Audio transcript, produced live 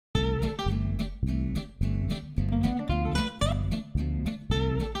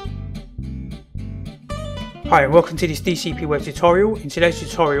Hi and welcome to this DCP web tutorial. In today's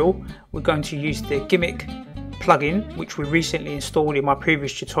tutorial we're going to use the GIMP plugin which we recently installed in my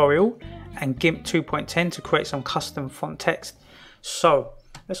previous tutorial and GIMP 2.10 to create some custom font text. So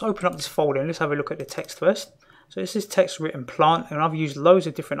let's open up this folder and let's have a look at the text first. So this is text written plant, and I've used loads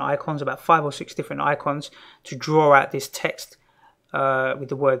of different icons, about 5 or 6 different icons to draw out this text with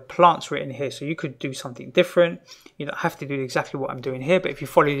the word plants written here. So you could do something different. You don't have to do exactly what I'm doing here, but if you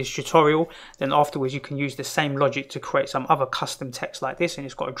follow this tutorial, then afterwards you can use the same logic to create some other custom text like this, and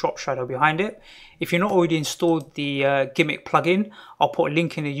it's got a drop shadow behind it. If you're not already installed the GIMP plugin, I'll put a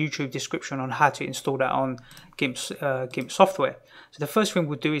link in the YouTube description on how to install that on GIMP software. So the first thing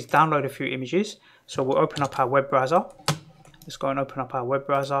we'll do is download a few images. So we'll open up our web browser. Let's go and open up our web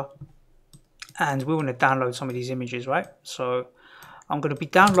browser, and we want to download some of these images, right? So I'm going to be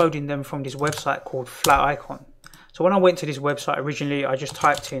downloading them from this website called Flat Icon. So when I went to this website originally, I just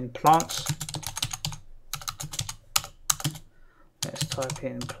typed in plants. Let's type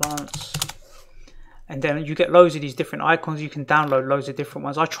in plants. And then you get loads of these different icons. You can download loads of different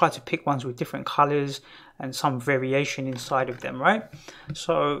ones. I try to pick ones with different colors and some variation inside of them, right?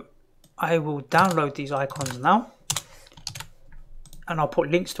 So I will download these icons now. And I'll put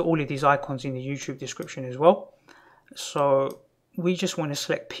links to all of these icons in the YouTube description as well. So we just want to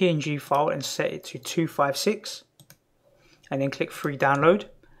select PNG file and set it to 256 and then click free download,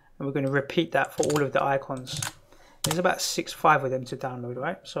 and we're going to repeat that for all of the icons. There's about 5 of them to download,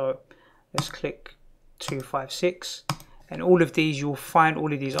 right? So let's click 256, and all of these, you'll find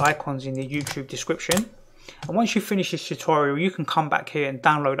all of these icons in the YouTube description. And once you finish this tutorial, you can come back here and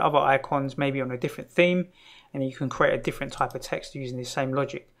download other icons, maybe on a different theme, and you can create a different type of text using the same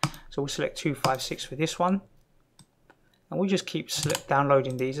logic. So we'll select 256 for this one. And we'll just keep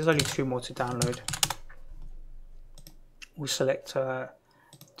downloading these. There's only 2 more to download. We'll select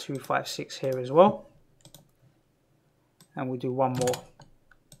 256 here as well. And we'll do one more.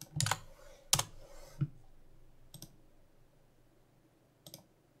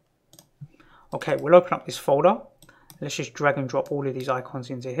 Okay, we'll open up this folder. Let's just drag and drop all of these icons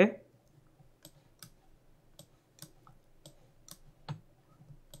into here.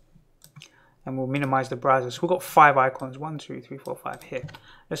 And we'll minimize the browser. So we've got 5 icons, 1, 2, 3, 4, 5 here.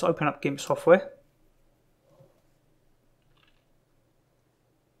 Let's open up GIMP software.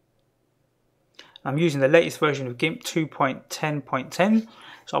 I'm using the latest version of GIMP 2.10.10.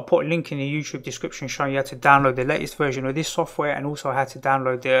 So I'll put a link in the YouTube description showing you how to download the latest version of this software and also how to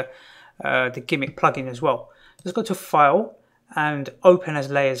download the GIMP plugin as well. Let's go to File and Open as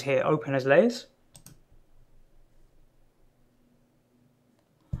Layers here. Open as Layers.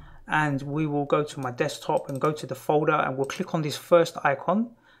 And we will go to my desktop and go to the folder, and we'll click on this first icon,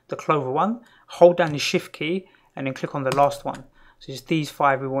 the clover one, hold down the shift key and then click on the last one. So it's these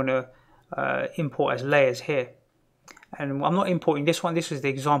 5 we want to import as layers here. And I'm not importing this one, this was the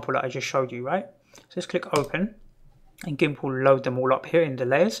example that I just showed you, right? So let's click open and GIMP will load them all up here in the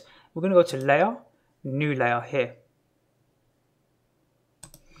layers. We're going to go to layer, new layer here.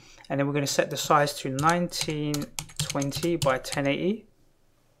 And then we're going to set the size to 1920 by 1080.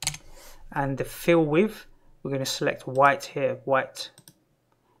 And the fill width, we're going to select white here, white,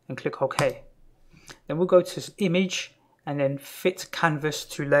 and click OK. Then we'll go to image and then fit canvas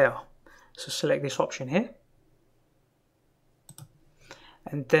to layer. So select this option here.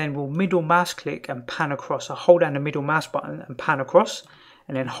 And then we'll middle mouse click and pan across. So hold down the middle mouse button and pan across,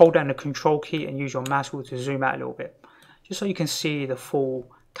 and then hold down the control key and use your mouse wheel to zoom out a little bit, just so you can see the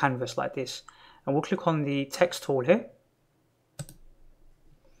full canvas like this. And we'll click on the text tool here.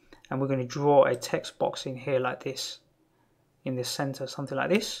 And we're going to draw a text box in here like this, in the center, something like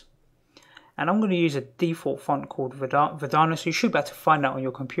this. And I'm going to use a default font called Verdana. So you should be able to find that on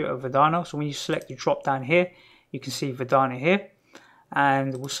your computer, Verdana. So when you select the drop down here, you can see Verdana here.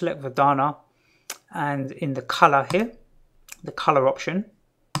 And we'll select Verdana. And in the color here, the color option,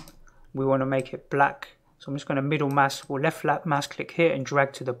 we want to make it black. So I'm just going to middle mouse or left mouse click here and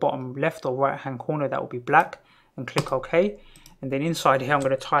drag to the bottom left or right hand corner. That will be black, and click OK. And then inside here, I'm going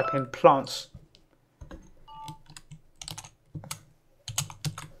to type in plants.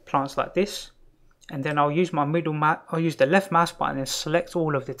 Plants like this. And then I'll use my I'll use the left mouse button and select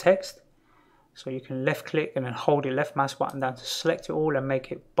all of the text. So you can left click and then hold the left mouse button down to select it all and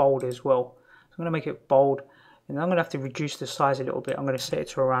make it bold as well. So I'm going to make it bold. And I'm going to have to reduce the size a little bit. I'm going to set it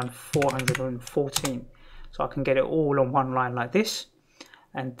to around 414. So I can get it all on one line like this.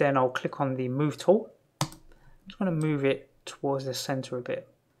 And then I'll click on the move tool. I'm just going to move it towards the center a bit.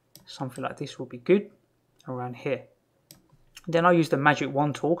 Something like this will be good around here. Then I'll use the magic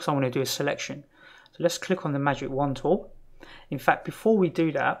wand tool because I want to do a selection. So let's click on the magic wand tool. In fact, before we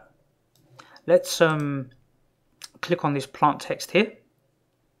do that, let's click on this plant text here,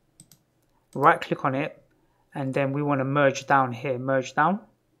 right click on it, and then we want to merge down here, merge down,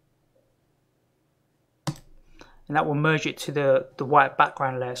 and that will merge it to the white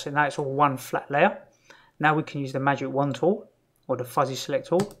background layer. So now it's all one flat layer. Now we can use the magic wand tool or the fuzzy select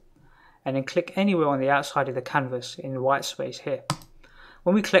tool, and then click anywhere on the outside of the canvas in the white space here.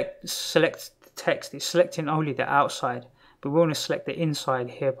 When we select the text, it's selecting only the outside, but we want to select the inside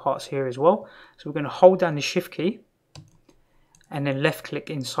here, parts here as well. So we're going to hold down the shift key and then left click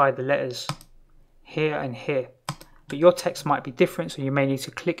inside the letters here and here. But your text might be different, so you may need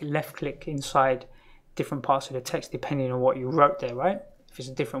to left click inside different parts of the text depending on what you wrote there, right? If it's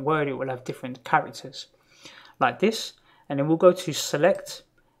a different word, it will have different characters like this. And then we'll go to select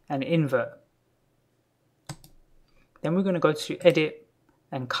and invert. Then we're going to go to edit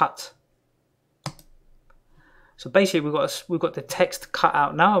and cut. So basically we've got the text cut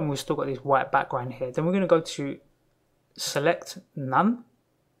out now, and we've still got this white background here. Then we're going to go to select none,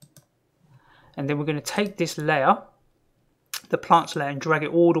 and then we're going to take this layer, the plants layer, and drag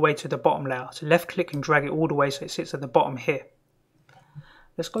it all the way to the bottom layer. So left click and drag it all the way so it sits at the bottom here.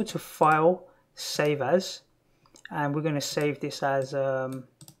 Let's go to file, save as, and we're going to save this as a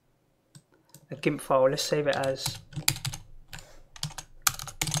GIMP file. Let's save it as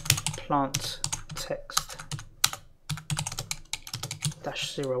plant text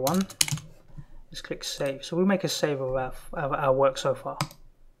 -01. Let's click save. So we'll make a save of our work so far.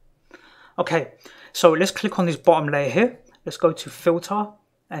 Okay, so let's click on this bottom layer here. Let's go to filter,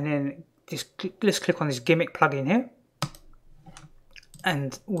 and then let's click on this gmic plugin here,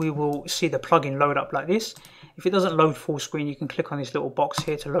 and we will see the plugin load up like this. If it doesn't load full screen, you can click on this little box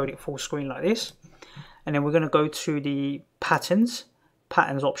here to load it full screen like this. And then we're going to go to the patterns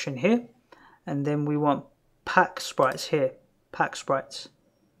option here, and then we want pack sprites here, pack sprites.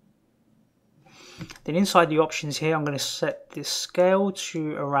 Then inside the options here, I'm going to set the scale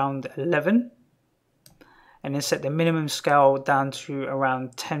to around 11, and then set the minimum scale down to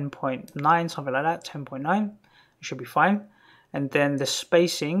around 10.9, something like that, 10.9. It should be fine. And then the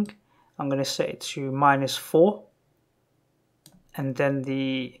spacing, I'm going to set it to -4, and then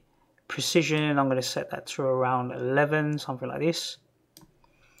the precision, I'm going to set that to around 11, something like this.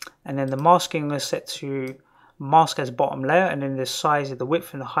 And then the masking, I'm going to set to mask as bottom layer, and then the size of the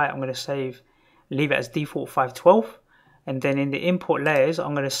width and the height, I'm going to leave it as default 512. And then in the import layers,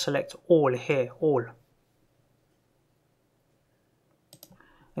 I'm going to select all here, all.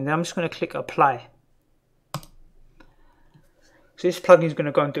 And then I'm just going to click apply. So this plugin is going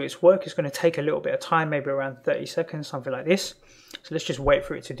to go and do its work. It's going to take a little bit of time, maybe around 30 seconds, something like this. So let's just wait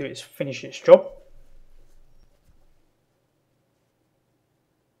for it to finish its job.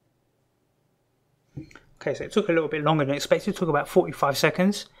 Okay, so it took a little bit longer than expected. It took about 45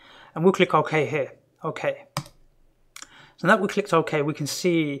 seconds. And we'll click OK here. OK. So now that we clicked OK, we can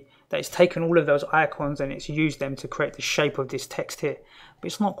see that it's taken all of those icons and it's used them to create the shape of this text here. But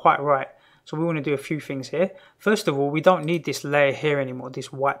it's not quite right. So we want to do a few things here. First of all, we don't need this layer here anymore,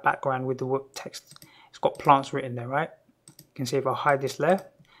 this white background with the text. It's got plants written there, right? You can see if I hide this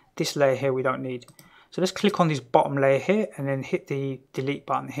layer here we don't need. So let's click on this bottom layer here and then hit the delete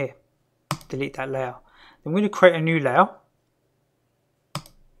button here. Delete that layer. Then we're going to create a new layer.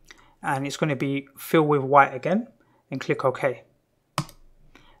 And it's going to be filled with white again, and click OK.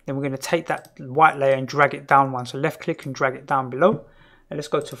 Then we're going to take that white layer and drag it down one. So left click and drag it down below. And let's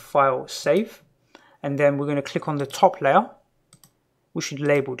go to file, save. And then we're going to click on the top layer. We should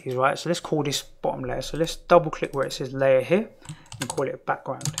label these, right? So let's call this bottom layer. So let's double click where it says layer here and call it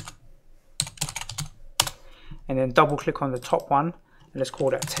background. And then double click on the top one and let's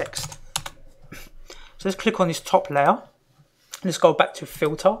call that text. So let's click on this top layer. Let's go back to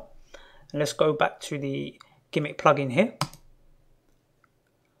filter. And let's go back to the gmic plugin here.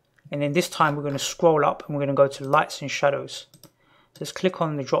 And then this time we're going to scroll up and we're going to go to lights and shadows. So let's click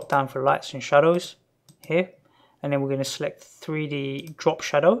on the drop down for lights and shadows here. And then we're going to select 3D drop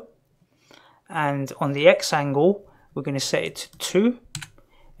shadow. And on the X angle, we're going to set it to 2.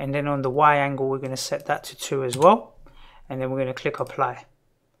 And then on the Y angle, we're going to set that to 2 as well. And then we're going to click apply.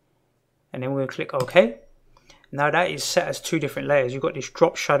 And then we're going to click OK. Now that is set as 2 different layers. You've got this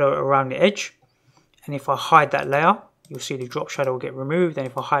drop shadow around the edge. And if I hide that layer, you'll see the drop shadow will get removed. And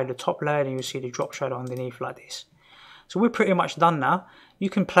if I hide the top layer, then you'll see the drop shadow underneath like this. So we're pretty much done now. You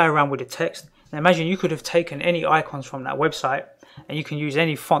can play around with the text. And imagine you could have taken any icons from that website and you can use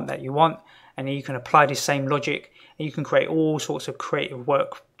any font that you want. And then you can apply the same logic. And you can create all sorts of creative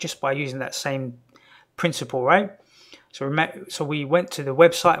work just by using that same principle, right? So we went to the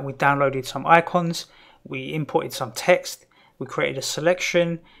website and we downloaded some icons. We imported some text, we created a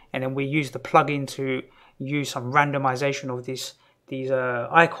selection, and then we used the plugin to use some randomization of these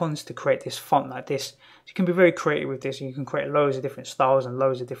icons to create this font like this. So you can be very creative with this, and you can create loads of different styles and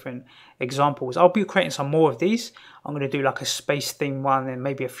loads of different examples. I'll be creating some more of these. I'm going to do like a space theme one and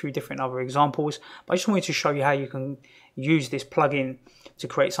maybe a few different other examples, but I just wanted to show you how you can use this plugin to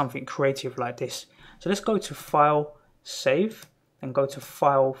create something creative like this. So let's go to File, Save, and go to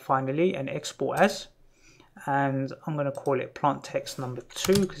File finally and Export As, and I'm going to call it Plant Text number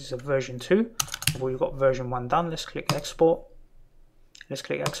 2 because it's a version 2. We've already got version 1 done. Let's click Export. Let's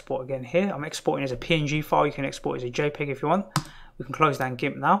click Export again here. I'm exporting as a PNG file. You can export as a JPEG if you want. We can close down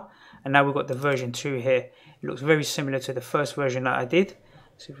GIMP now, and now we've got the version 2 here. It looks very similar to the first version that I did.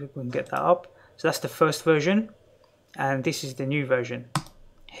 See if we can get that up. So that's the first version, and this is the new version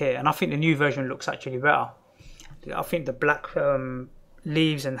here, and I think the new version looks actually better. I think the black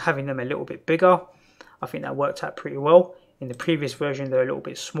leaves and having them a little bit bigger, I think that worked out pretty well. In the previous version they're a little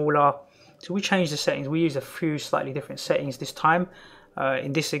bit smaller, so we changed the settings. We used a few slightly different settings this time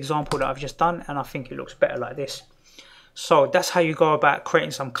in this example that I've just done, and I think it looks better like this. So that's how you go about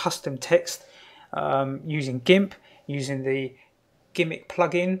creating some custom text using GIMP, using the gmic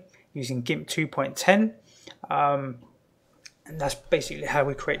plugin, using GIMP 2.10. And that's basically how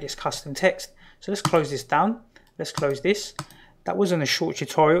we create this custom text. So let's close this down. Let's close this. That wasn't a short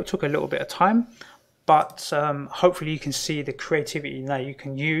tutorial. It took a little bit of time, but hopefully you can see the creativity that you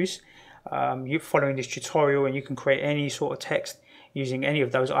can use you following this tutorial, and you can create any sort of text using any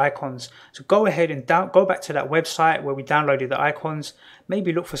of those icons. So go ahead and go back to that website where we downloaded the icons.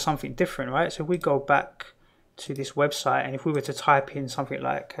 Maybe look for something different, right? So if we go back to this website, and if we were to type in something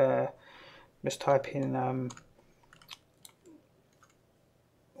like let's type in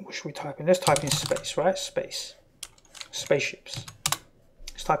what should we type in? Let's type in space, right? Spaceships.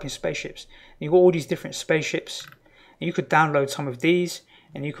 Let's type in spaceships. And you've got all these different spaceships, and you could download some of these,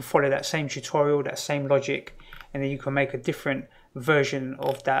 and you can follow that same tutorial, that same logic, and then you can make a different version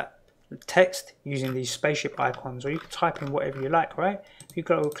of that text using these spaceship icons, or you could type in whatever you like, right? If you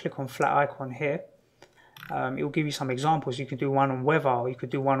go click on flat icon here, it will give you some examples. You could do one on weather, or you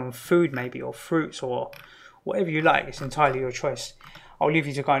could do one on food maybe, or fruits, or whatever you like. It's entirely your choice. I'll leave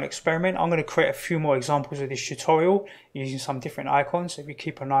you to go and experiment. I'm going to create a few more examples of this tutorial using some different icons. So if you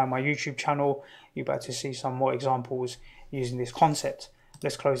keep an eye on my YouTube channel, you're about to see some more examples using this concept.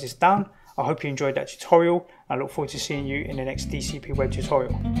 Let's close this down. I hope you enjoyed that tutorial. I look forward to seeing you in the next DCP web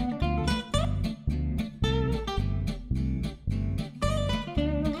tutorial.